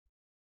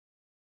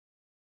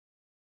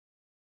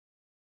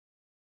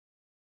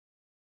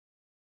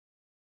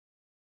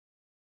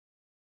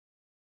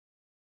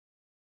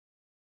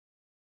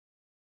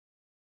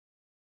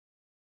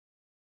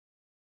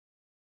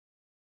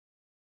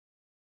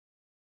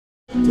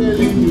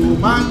Telling you,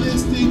 man,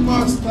 this thing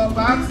must stop.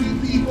 I see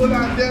people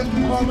and them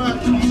come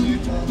and treat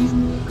it up.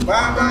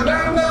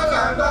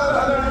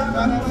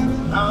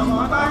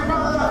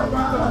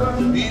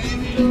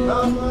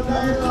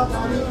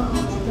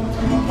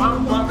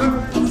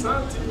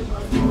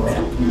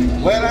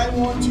 Well, I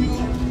want you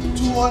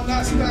to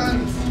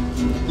understand.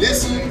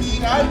 Listen me,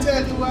 I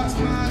tell you what's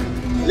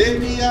man.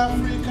 Lady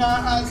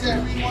Africa, as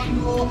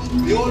everyone know,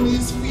 the only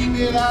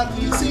female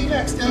artist in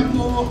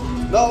Extempo.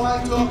 Now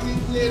I'm talking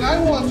plain, I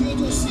want you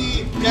to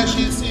see that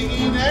she's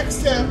singing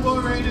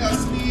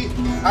extemporaneously.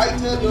 I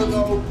tell you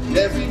now,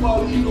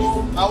 everybody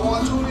know, I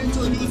want to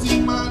introduce the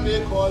man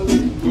they call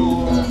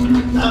Lingo.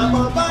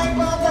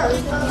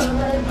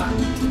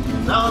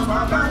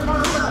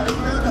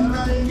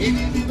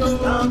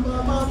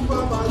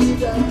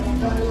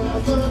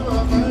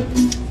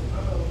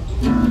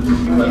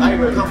 Well, I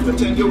will have to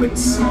tell you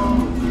it's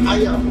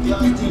I am the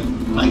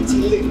mighty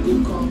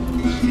Lingo.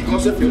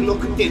 Because if you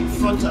look in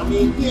front of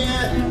me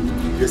here,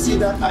 you see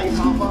that I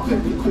have a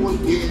very cool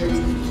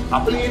beard. I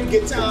play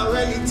guitar,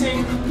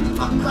 anything.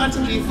 I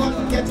can't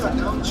even get a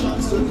damn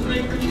chance to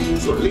drink.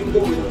 So Lingo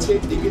will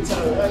take the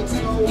guitar right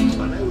now,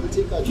 and I will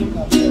take a drink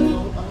of beer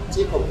now and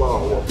take a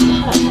bow.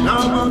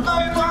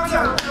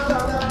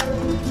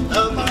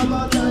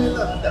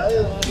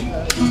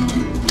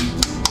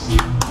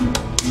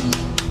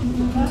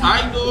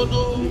 I don't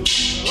know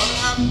what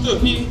happened to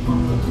me.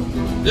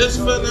 This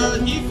fella,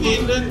 he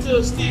feeling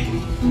thirsty.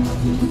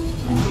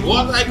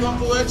 What I come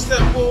to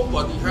Extempo,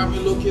 but he have me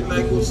looking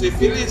like Jose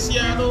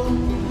Feliciano.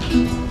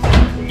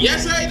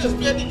 Yes, I just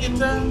play the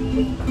guitar,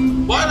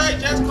 but I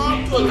just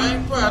come to a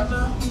line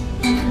partner.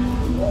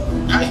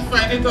 I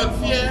find it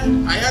unfair.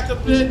 I had to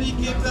play the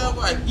guitar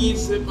while he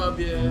sip a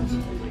beer.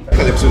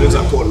 Calypso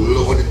are called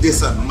Lord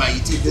this and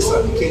Mighty this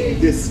and King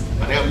this,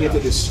 and I am here to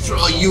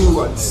destroy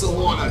you and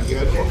so on and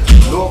here.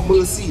 No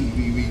mercy,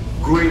 we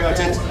going at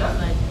it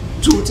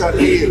tooth and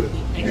nail.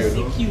 The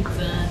executor,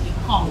 the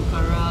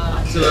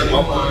conqueror. So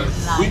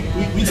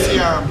we say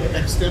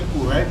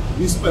Extempo, right?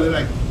 We spell it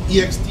like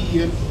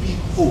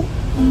E-X-T-E-M-P-O,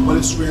 but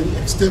it's really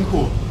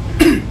Extempo,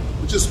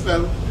 which is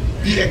spelled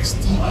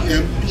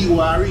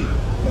E-X-T-E-M-P-O-R-E,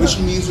 which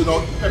means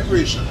without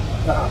preparation,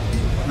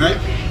 right?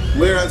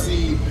 Whereas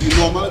the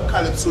normal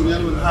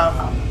Calypsonian will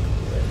have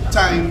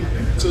time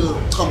to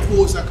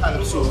compose a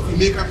Calypso. If you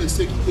make a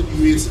mistake, you can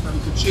erase it and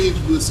you can change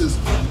versus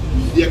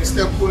the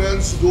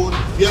Extemporeans don't,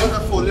 they don't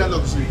afford their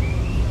luxury.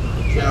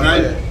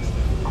 Right?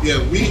 Yeah,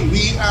 we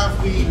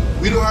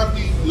don't have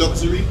the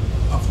luxury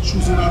of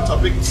choosing our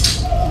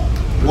topics.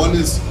 One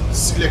is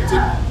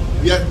selected.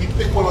 We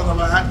pick one out of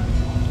our hat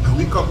and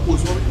we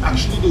compose. What we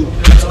actually do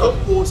is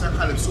compose a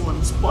Calypso on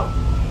the spot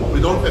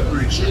without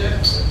preparation.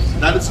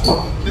 That is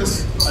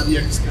this at the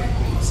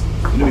Extempos.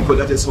 You know, because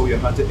that is how you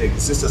had to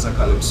exist as a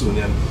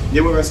Calypsonian.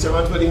 There were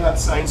restaurants where they had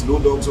signs, no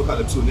dogs or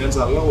Calypsonians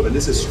are allowed, and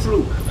this is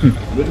true.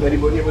 Not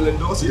anybody will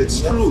endorse it,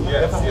 it's true.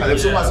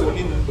 Calypso has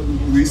only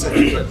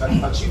recently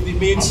achieved the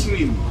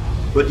mainstream.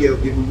 But yeah,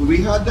 we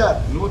had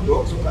that, no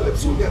dogs or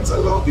Calypsonians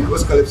allowed,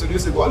 because Calypsonians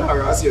used to go and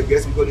harass your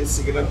guests because they're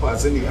singing and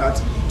passing the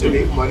hat to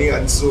make money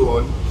and so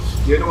on.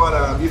 You know what,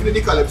 even in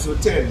the Calypso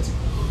tent,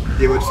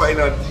 they would find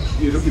out,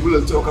 you know, people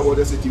will talk about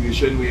a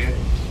situation where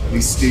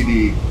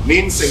the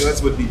main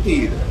singers would be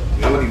paid.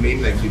 You know, the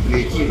main, like the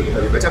Blakey,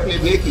 you better play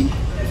Blakey.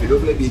 If you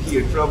don't play Blakey,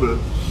 you're in trouble.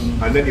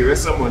 And then the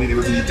rest of the money, there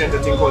was a tent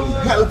thing called the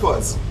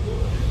helpers.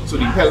 So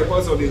the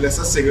helpers or the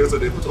lesser singers, so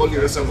they put all the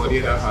rest of the money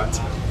in a hat,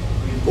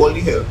 all the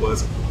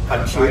helpers,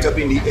 and throw it up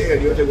in the air,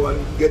 and you have to go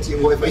and get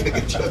your wife and you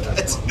get your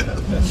cat.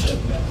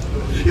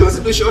 It was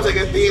too short to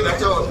get paid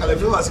at all.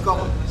 Calypso has come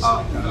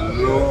a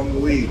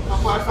long way.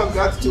 Apart from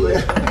that, too.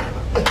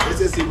 This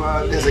is the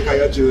man,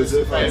 Hezekiah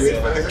Joseph, and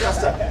wait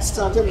for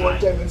started one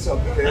time in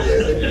something, and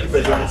then the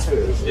president's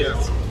first.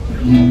 Yes.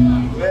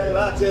 Well,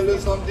 I tell you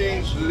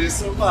something,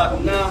 listen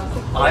partner,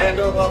 I end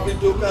up having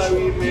to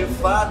carry my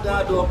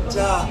father doctor,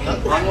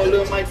 and all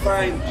you might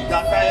find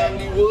that I am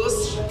the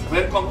worst.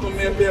 When come to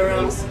my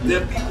parents,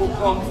 the people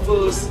come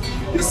first.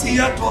 You see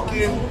you're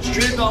talking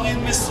straight down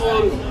in my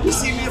soul. You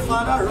see my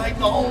father right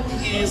now,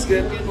 he is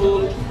getting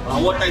old,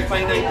 and what I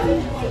find I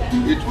do,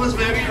 it was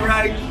very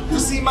right. You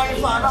see my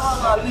father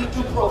has a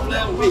little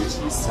problem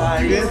with his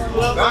size.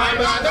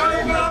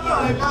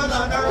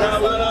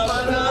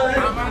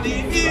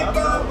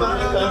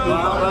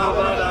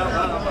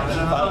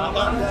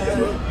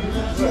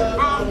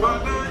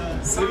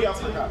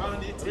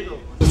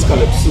 This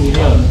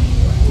Calypsonian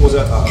was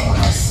a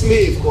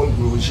slave called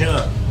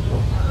Grosjean.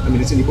 I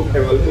mean, it's in the book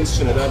Herald Hills,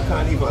 Trinidad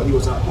Carnival. He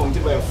was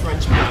appointed by a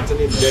French planter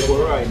named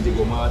Begora in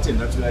Diego Martin.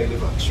 That's where I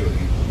live actually,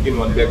 in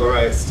one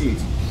Begora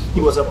estate. He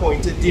was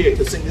appointed there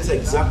to sing this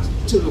exact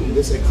tune,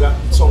 this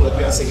exact song that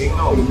we are singing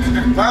now.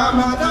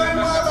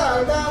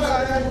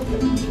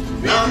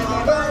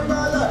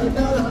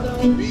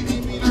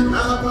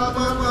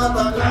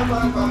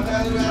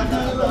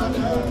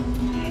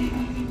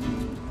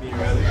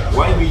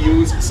 Why we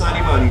use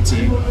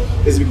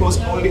Humanite is because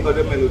all the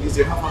other melodies,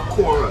 they have a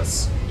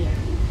chorus.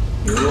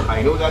 You know,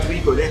 I know that we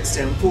could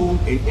extempo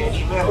in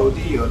any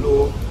melody, you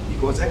know, the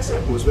because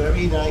Extempo is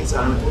very nice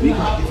and we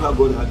can give a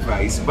good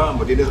advice. Bam,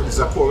 but there's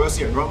a chorus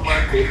here, rum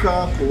man,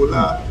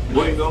 Coca-Cola,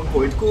 going on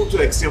point, go to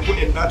Extempo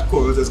in that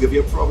chorus, let's give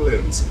you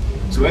problems.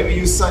 So when we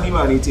use San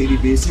Humanite, the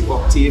basic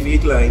octave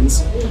 8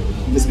 lines,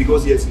 it's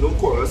because there's no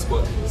chorus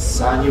but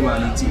San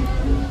Humanite.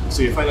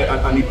 So you find that,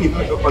 and the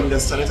people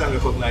understand it and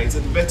recognize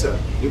it better.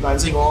 You can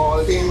sing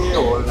all day,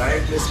 all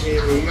night, this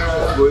game,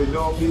 going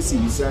down the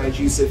seaside,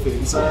 she's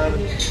a sand.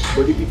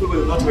 But the people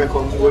will not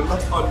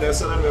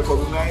understand and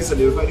recognize, and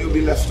they'll find you'll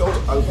be left out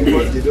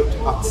because they don't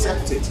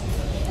accept it.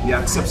 They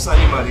accept San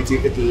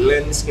Humanite, it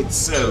lends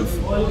itself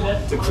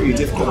to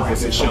creative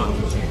composition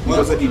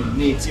because of the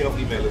nature of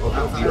the melody.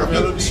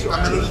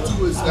 Melody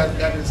too is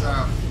that is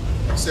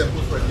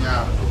simple for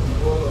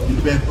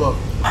the bedbug.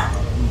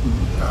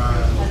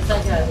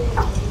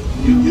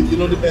 You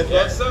know the bedbug?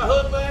 Yes, I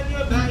heard when you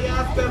die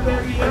after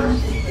burial.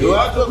 You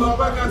have to go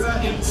back as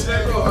an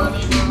insect or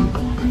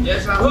animal.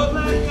 Yes, I heard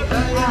when you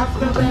die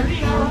after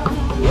burial.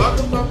 You have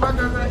to go back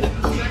as an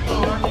insect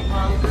or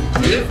animal.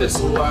 If it's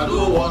so, I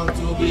don't want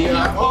to be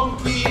a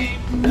monkey.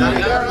 Now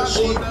you're a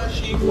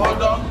sheep or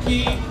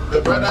donkey.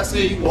 The brother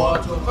say you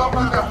want to come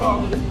back a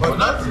home, but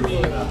not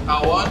me.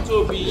 I want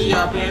to be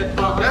a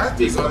bedbug. That's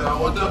because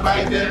I want to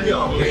buy them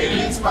young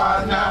ladies'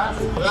 partner,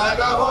 like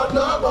a hot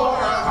dog or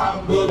a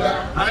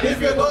hamburger. And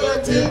if you know your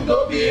thing,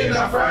 don't be in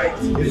a fright.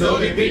 It's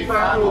only big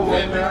fat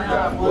women that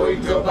I'm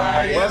going to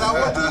buy it. Well, I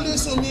want to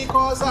listen to me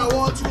because I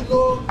want to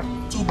know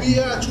to be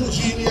a true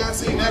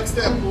genius in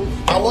Extempo.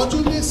 I want to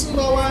listen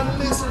now and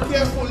listen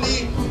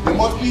carefully. You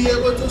must be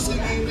able to sing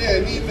in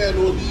any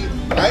melody.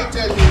 I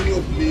tell you,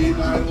 you play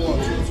and I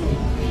want you to.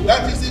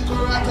 That is the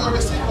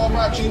characteristic of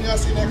a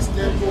genius in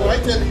Extempo. I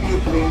tell you, you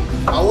play.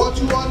 I want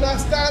you to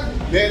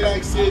understand. They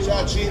like stage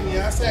a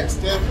genius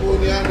Extempo,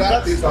 and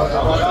that is what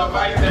I want to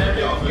buy them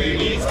young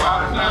ladies'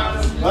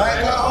 partners, like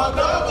a hot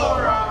dog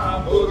or a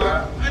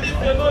hamburger. And if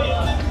you know you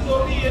think to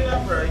be in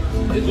a fright,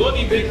 it's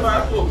only big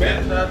fat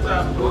women that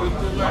I'm going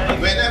to buy.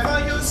 Whenever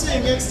you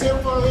sing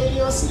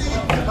extemporaneously,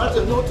 not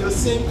to know to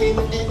sing in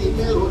any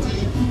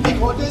melody,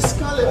 because this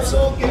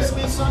Calypso gives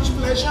me such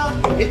pleasure.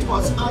 It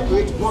was a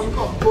great one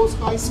composed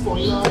by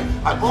Spoiler,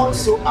 and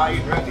also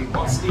I really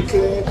must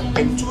declare,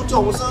 in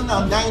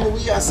 2009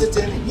 we are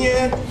sitting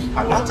here,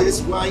 and that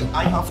is why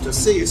I have to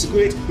say it's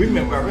great.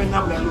 Remembering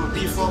a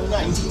melody from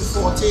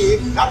 1940,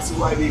 that's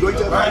why we're going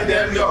to buy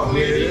them young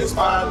ladies'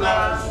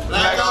 partners,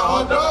 like a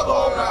hot dog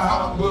or a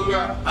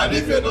hamburger. And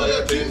if you know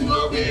your thing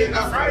will be in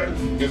a fright,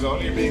 it's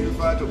only big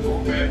fat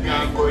women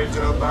I'm going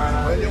to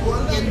buy.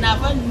 You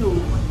never know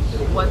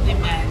what the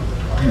man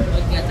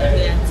will get up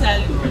there and tell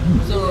you.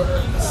 So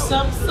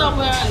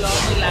somewhere along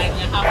the line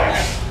you have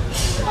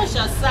to push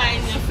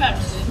aside your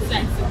feminine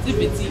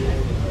sensitivity.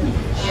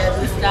 You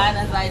understand?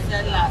 As I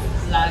said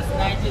last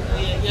night,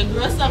 you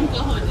grow some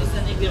cojones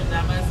and you give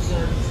them as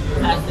good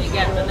as they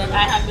get. But then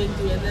I have been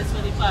doing this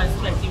for the past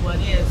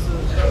 21 years, so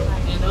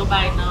you know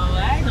by now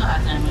I know how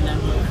time with them.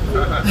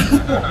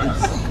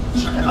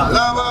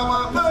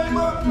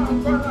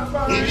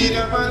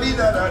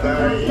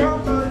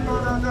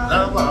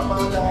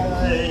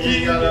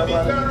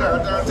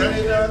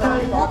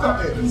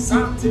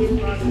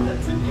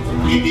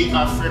 Lady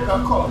Africa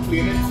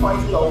complaining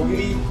quite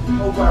loudly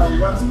over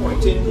everyone's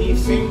pointing the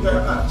finger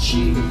at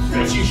she,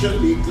 and she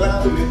should be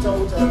glad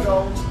without a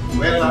doubt.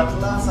 Well, at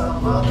last a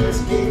man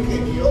is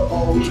making you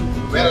out.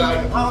 Well, I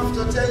have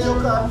to tell you,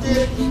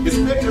 Captain, it's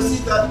great to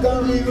see that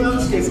Gary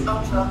Rams is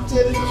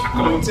attracted.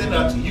 Pointing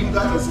at you,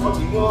 that is what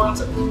he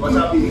wants, but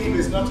I believe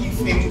it's not his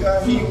finger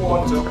he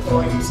wants to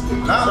point.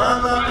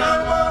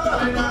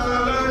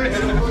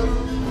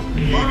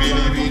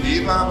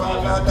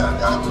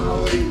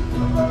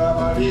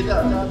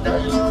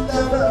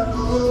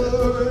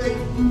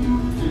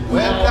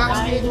 Well,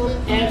 I know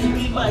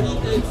everybody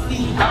could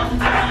see how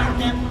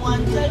many them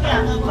want to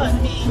get upon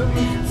me.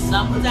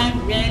 Sometimes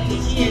really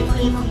it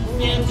isn't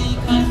fair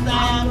because I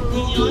am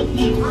the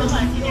only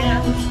woman here.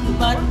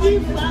 But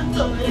if I'm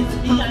going to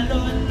be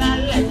alone,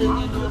 I'll let you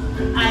know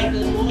I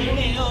could hold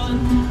my own.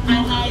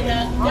 And I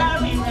just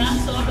carry around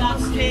so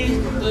backstage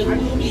could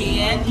do me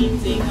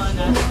anything on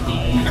a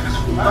stage.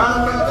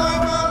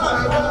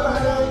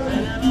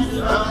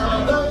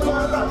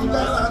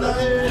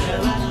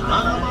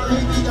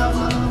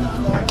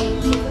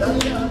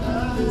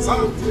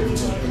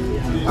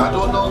 I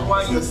don't know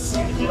why you're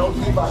sitting out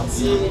the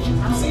backstage,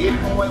 saying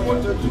how I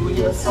want to do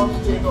here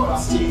something on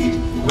stage.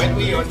 When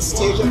we on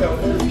stage and I'm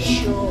very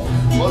sure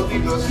all we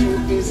just do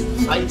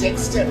is I take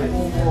step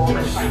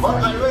over.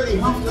 But I really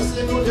have to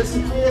say no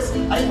disgrace.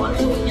 I want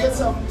to hear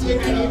something in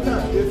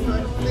a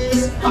different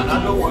place, and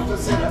I don't want to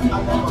say that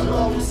I'm a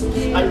louse.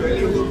 I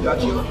really hope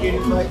that you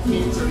invite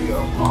me to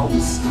your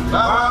house.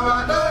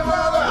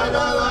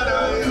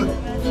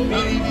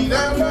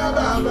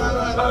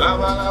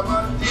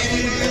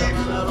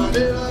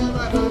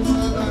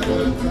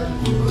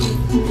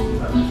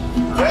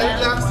 Well,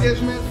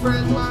 backstage, my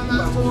friend, man, I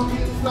told me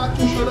that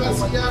you should have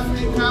seen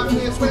Africa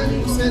face when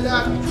you said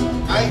that.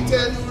 I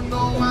tell you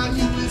no, man,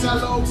 you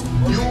allowed.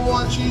 You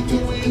want she to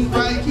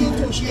invite you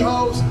to she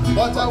house,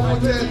 but I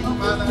would tell you,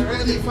 man, I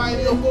already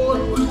find your hole.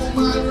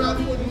 Woman rat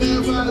would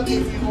never live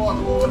in one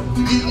hole.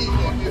 Believe me,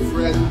 my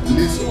friend,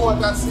 this is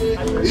what I say.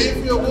 If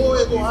you go,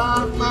 you go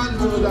half man,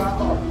 go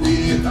that up.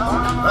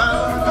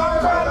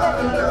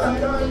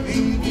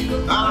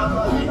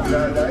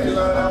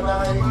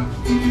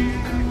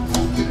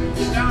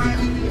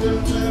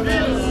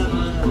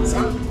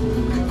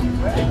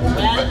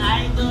 Well,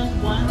 I don't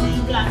want the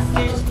black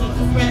fish to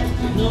fret.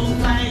 No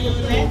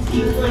violet, he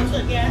going to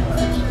get.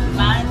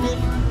 Man, if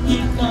he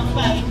come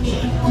by me,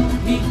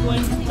 we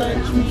going to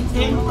treat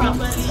him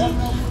properly.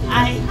 I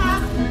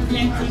have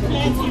plenty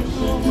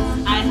room.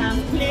 I have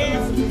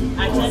place,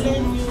 I'm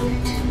telling you.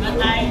 But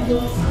I go,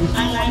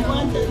 and I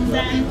want to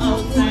stand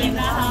outside the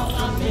house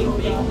and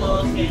big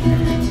doors.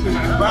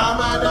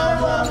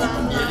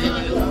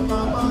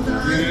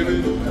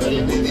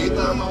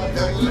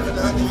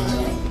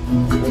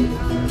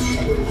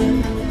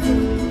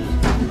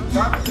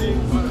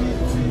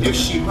 If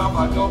she have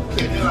a dog,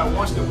 then I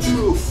want the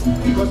truth.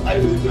 Because I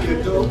will be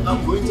a dog,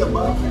 I'm going to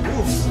buy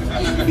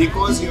proof.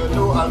 Because you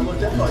know I'm going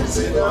to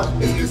consider.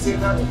 If you say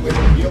that,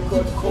 well, you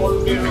could call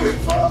me river.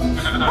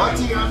 But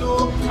you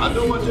know, I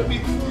don't want to be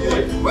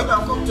cool. When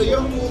I come to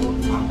your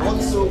home, I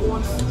also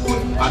want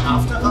food. And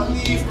after I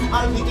leave,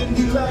 I'll be in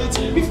delight.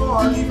 Before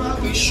I leave, I'll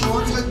be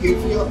sure to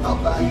give you a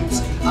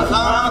bite.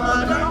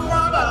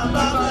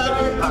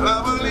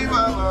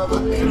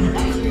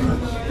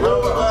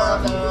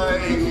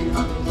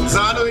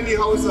 Zano in the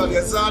house,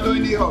 Zano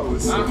in the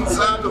house.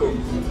 Zano.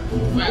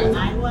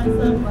 I want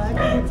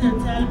somebody to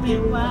tell me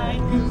why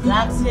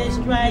Black's is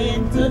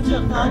trying to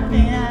choke out my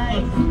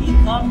eye. He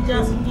come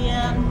just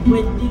here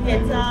with the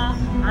guitar,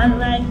 and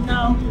right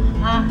now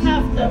I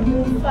have to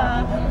move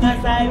far.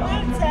 Cause I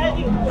will tell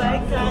you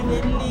quite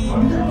candidly,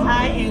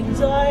 I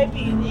enjoy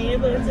being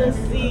able to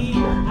see.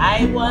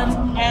 I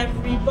want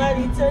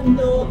everybody to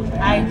know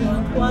I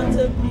don't want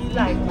to be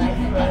like my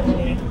friend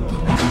Lingo.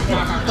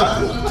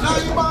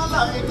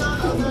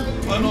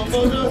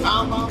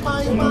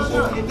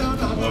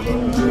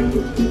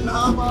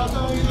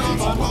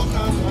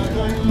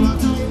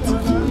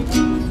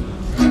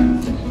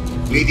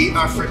 Lady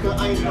Africa,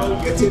 I know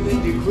getting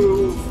in the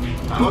groove.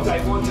 What I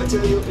want to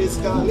tell you is,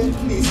 darling,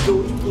 please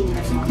don't move.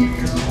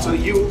 To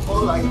you,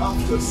 all I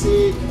have to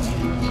say,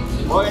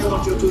 all I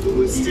want you to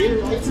do is stay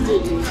right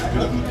still.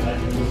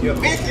 You're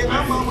making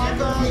a mama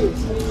guy,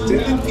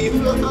 telling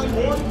people I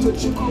want to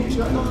check out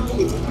your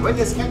eye. When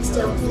it's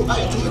Extempo, I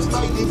do it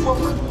by the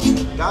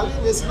book.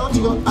 Darling, it's not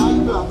your eye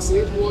box,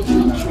 it won't be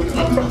true.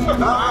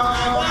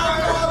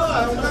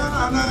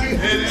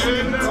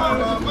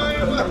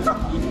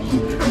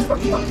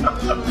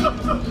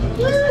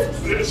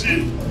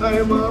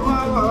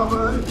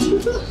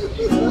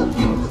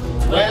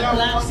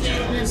 Well, I'm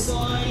saying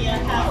before you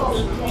have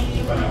to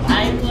dream. I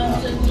want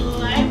to know,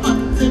 I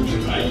want to be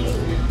free.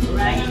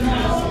 Right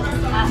now,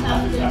 I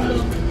have to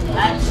look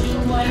at you,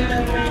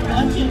 wondering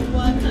what you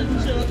want to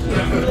choke.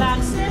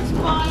 Black says,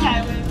 boy, I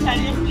will tell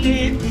you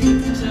plain.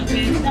 So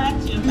with that,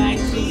 you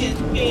might be in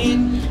pain.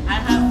 I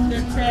have to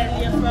tell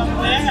you from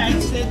where I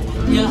sit,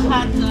 you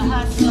had to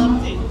have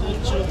something to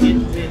choke it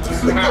with.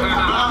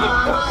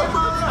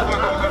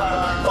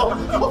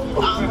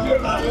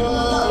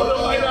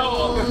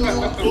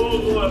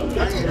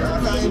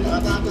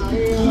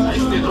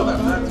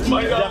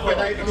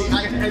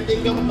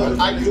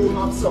 I do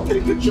have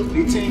something to choke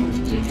the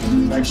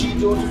thing. Like she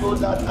don't know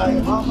that I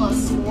have a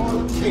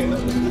small thing.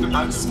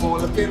 And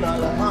smaller thing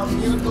I'll have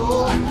you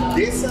know.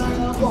 This I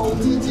about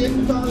it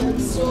in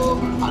Calypso.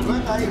 And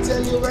when I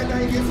tell you, when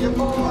I give you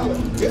all,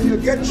 if you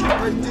get you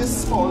with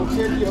this small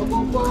thing, you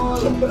go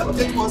ball. But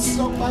it was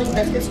some my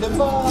head is the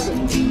ball.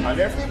 And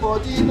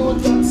everybody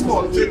knows that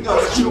small thing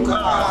does choke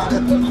hard.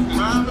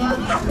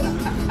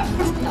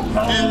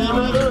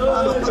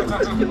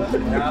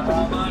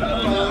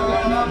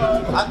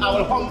 I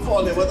will hum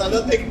for them, but I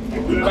don't think.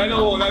 I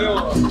know.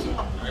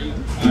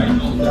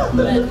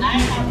 But I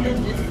have to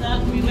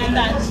disagree with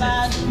that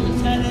bad. You're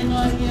telling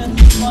all your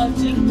small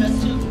things that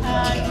you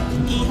had.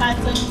 He had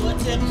to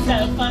put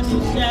himself on the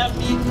shelf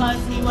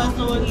because he was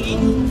only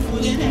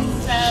fooling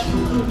himself.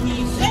 He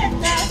said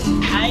that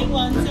I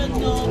want to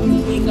know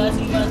because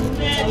he was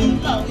very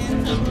long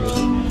in the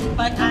room.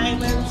 But I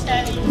will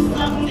tell you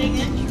something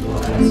in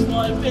truth.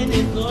 Small pen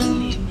is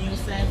only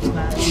nuisance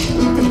value.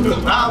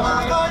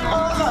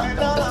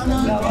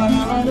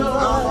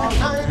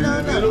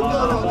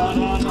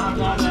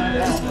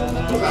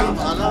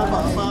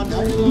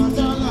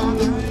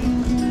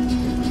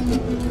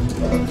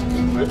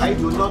 I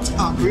do not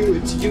agree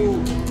with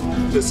you.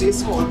 To say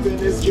small pen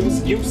is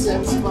just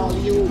nuisance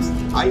value.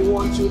 I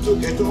want you to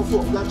get off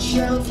of that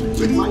shelf.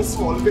 With my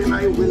small pen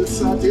I will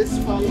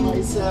satisfy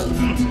myself.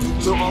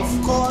 So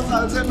of course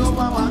I'll say no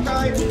mama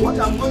guy. What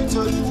I'm going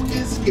to do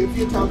is give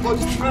it a good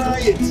try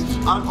it.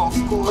 And of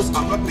course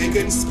I'm not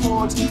making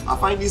sport. I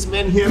find these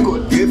men here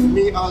could give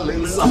me a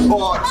little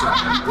support.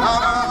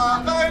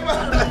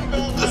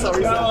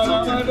 Sorry, sir.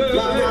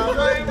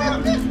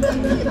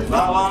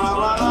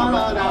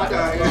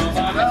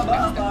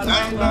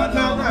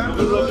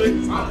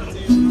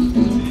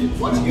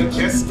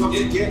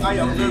 Yeah, I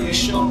am very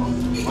sure.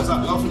 Was a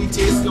lovely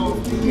taste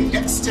of the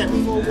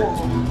Extempo war.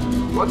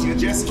 But you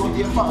just got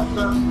your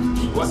partner.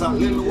 Was a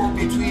little war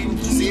between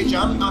Sage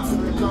and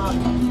Africa.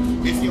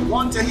 If you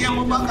want to hear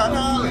my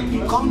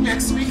bacchanal, come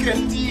next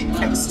weekend, the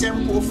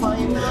Extempo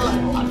final.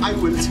 And I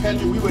will tell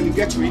you, we will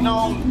get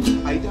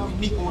renowned. I don't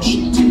need more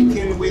shit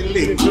taken with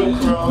Lingo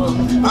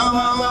crown.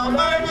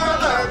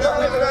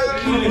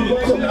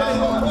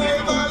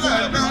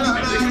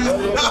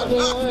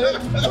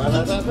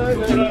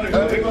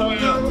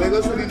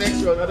 Let's go to the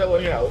next one, another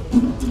one here.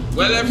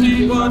 Well,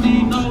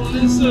 everybody now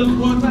listen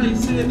what I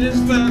say. This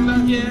fella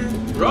here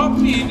rubbed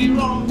me the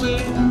wrong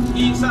way.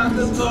 He started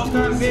to talk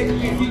and make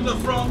me feel the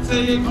front,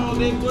 saying how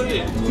they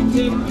going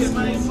to take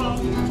my song.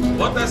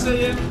 What I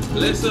say,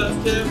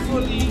 listen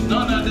carefully.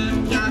 None of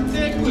them can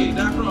take away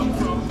that wrong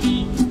from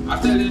me. I'm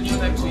telling you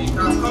next week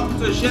I'll come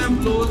to Shem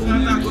Blows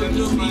and I'm going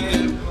to be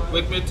them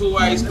with my two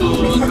eyes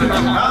closed.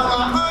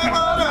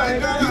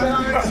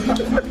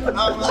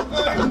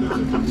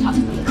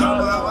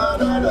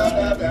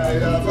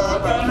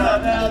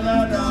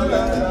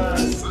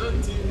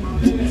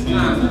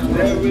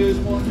 There is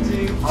one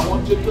thing I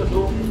want you to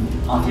know.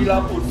 I feel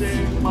I'm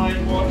putting my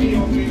money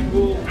on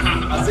Lingo.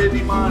 I say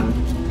the man,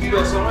 he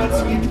doesn't rent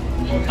sweet.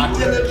 I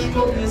tell the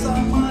Lingo is a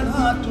man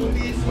hard to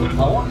beat.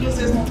 I want to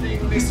say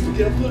something, listen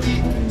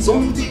carefully.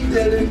 Something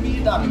telling me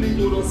that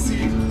Lingo don't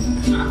see.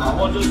 I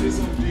want to say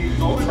something,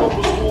 now we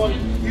don't know.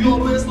 You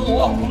always know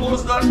how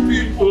close that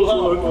people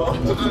are.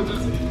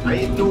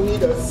 I know he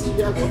does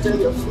see, I go tell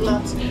you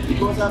flat.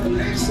 Because I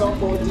believe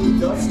somebody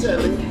does tell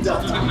him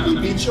that. He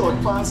been short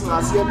pants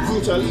last year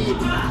brutally.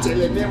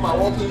 Telling them I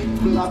want in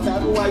black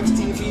and white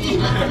TV.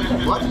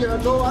 But you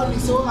know I'll be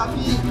so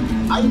happy.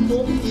 I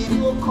know he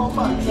will come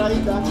and try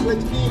that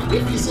with me.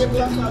 If he say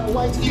black and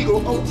white, he go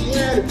out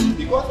here.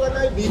 Because when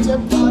I beat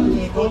him bad,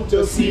 he going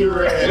to see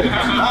red.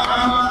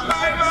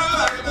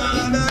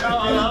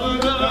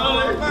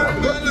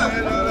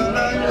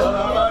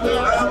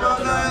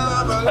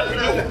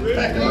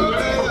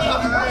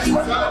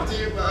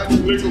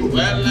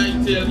 Well, I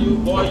tell you,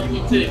 boy,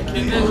 you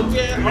thinking it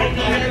again. How the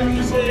hell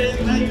you say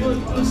I'm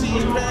going to see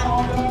red?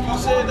 You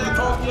say that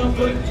how you're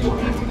going to be.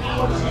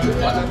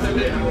 But I'm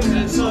telling you,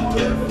 listen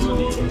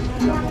carefully.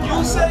 You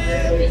say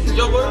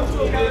you're going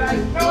to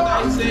win, but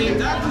I say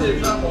that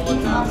is a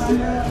mortal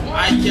sin.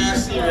 I can't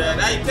see red.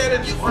 I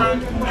tell you, friend,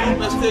 you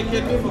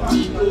mistaken me for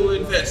people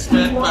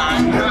investment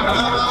bank.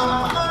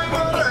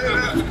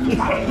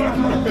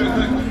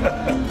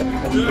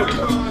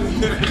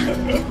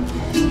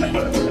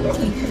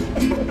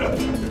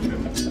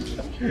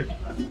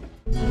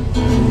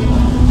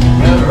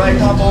 Well, right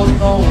about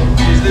now,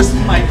 is this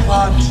my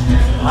part?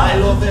 I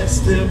love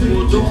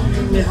Extempo, don't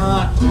give me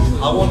heart.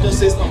 I want to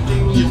say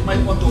something, you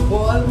might want to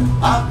fall.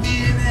 I've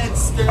been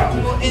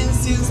Extempo in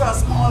since I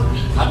small.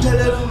 I tell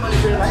you, my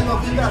friend, I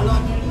love it a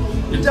lot.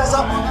 It is an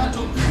honor to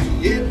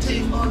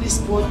create on this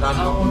spot, and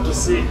I want to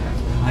say,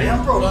 I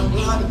am proud and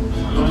glad to be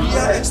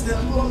an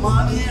Extempo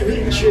man here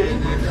in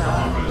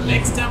Trinidad.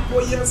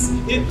 Extempo, yes,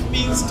 it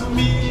means to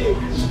me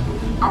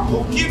a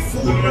pocket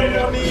full of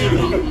money.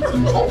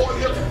 How are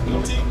you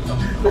putting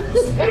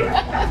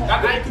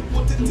that I could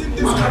put it in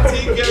this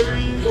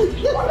category?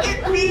 What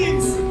it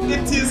means,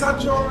 it is a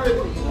joy.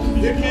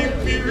 It makes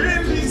me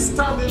really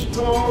standing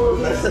tall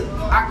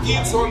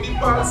against all the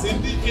bars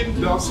in the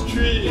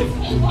industry.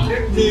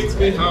 It makes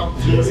me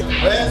happy.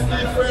 Where's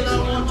my friend? I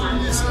want to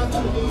listen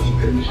to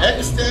me.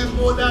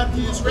 Extempo, that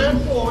is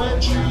red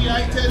poetry.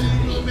 I tell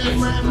you, my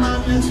friend,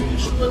 man, yes, we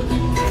should.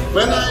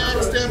 When I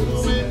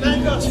extempo, I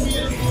just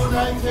feel good.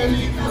 I tell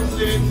you,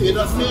 it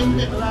does make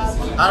me glad.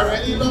 I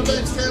really love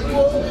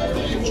Extempo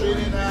in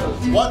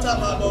Trinidad. What I'm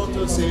about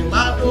to say,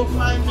 man, don't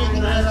find me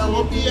dread. I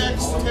will be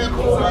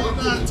Extempo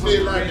right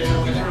until I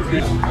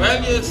get.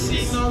 Well, you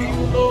see, now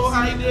you know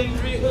I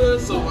didn't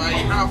rehearse, so I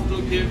have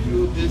to give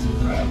you this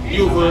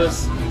new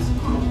verse.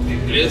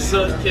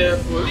 Listen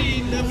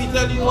carefully, let me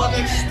tell you what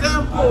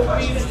Extempo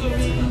means to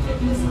me.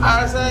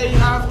 As I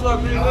have to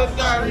agree with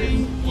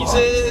Gary, he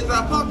says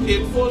a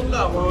pocket full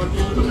of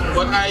money.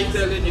 But I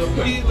telling you,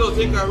 please don't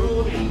take a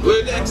road.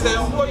 With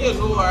Extempo, you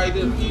know I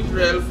didn't eat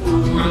real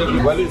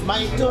food. Well, it's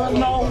my turn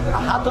now.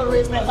 I have to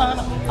raise my hand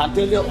and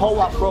tell you how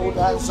I'm proud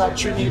as a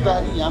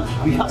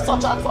Trinidadian. We have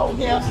such a crowd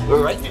here,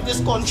 right in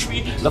this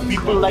country. The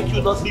people like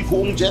you just leave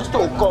home just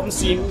to come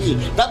see me.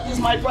 That is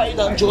my pride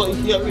and joy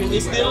here in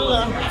this little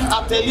land.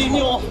 I'm telling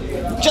you,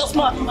 just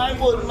mark my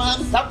word,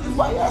 man. That is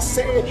why I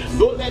say,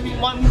 don't let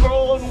anyone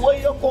grow what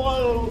you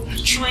call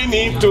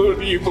Trinity to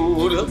the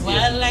mood.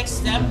 Well,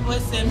 Extempo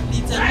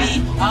simply to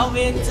me a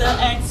way to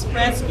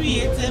express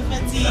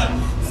creativity.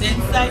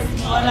 Since I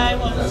small, I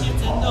want you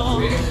to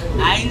know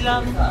I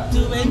love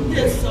doing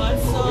this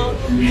also.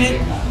 It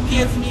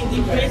gives me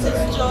the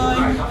greatest joy,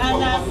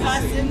 and I'm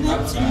passing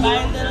it to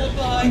my little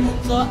boy.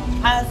 So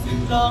as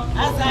long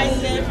as I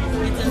live,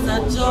 it is a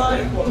joy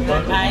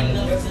that I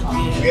love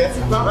to give.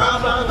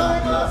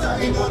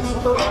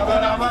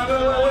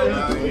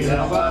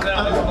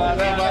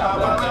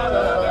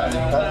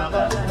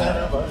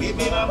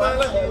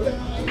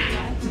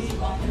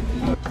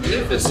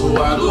 If it's so,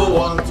 I don't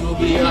want to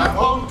be a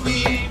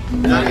monkey.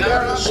 Now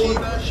there a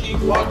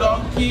sheep, or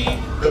donkey.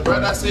 The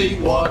brother say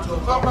he want to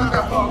come back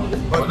a home,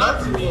 but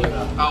not me.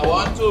 I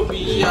want to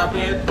be a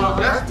bed bug.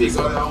 That's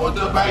because I want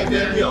to buy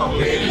them young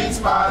ladies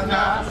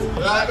partner,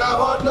 like a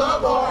hot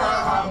dog or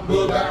a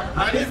hamburger.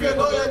 And if you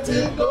know your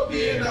thing, don't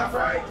be in a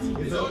fright.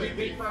 It's only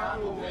big for a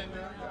woman.